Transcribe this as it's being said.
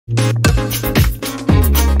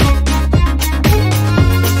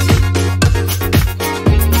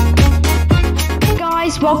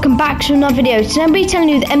Guys, welcome back to another video. Today I'm going to be telling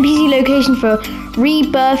you the NPC location for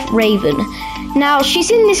Rebirth Raven. Now,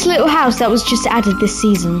 she's in this little house that was just added this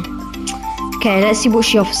season. Okay, let's see what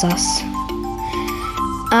she offers us.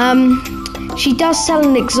 She does sell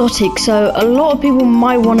an exotic, so a lot of people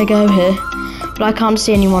might want to go here. But I can't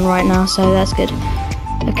see anyone right now, so that's good.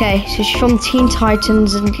 Okay, so she's from Teen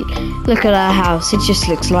Titans, and look at her house. It just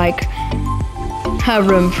looks like her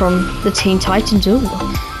room from the Teen Titans. Ooh.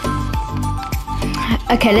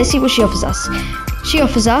 Okay, let's see what she offers us. She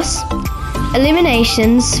offers us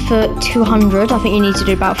eliminations for 200. I think you need to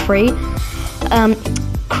do about 3.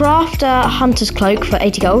 Craft a hunter's cloak for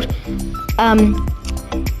 80 gold.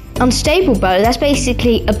 Unstable bow. That's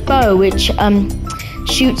basically a bow which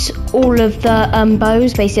shoots all of the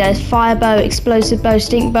bows. Basically, there's fire bow, explosive bow,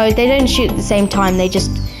 stink bow. They don't shoot at the same time. They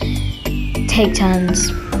just take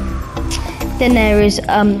turns. Then there is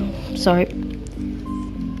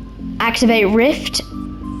activate rift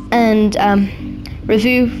and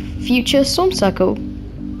review future storm circle.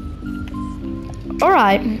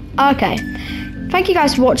 Alright, okay. Thank you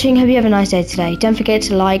guys for watching. Hope you have a nice day today. Don't forget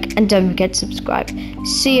to like and don't forget to subscribe.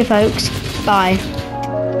 See you folks. Bye.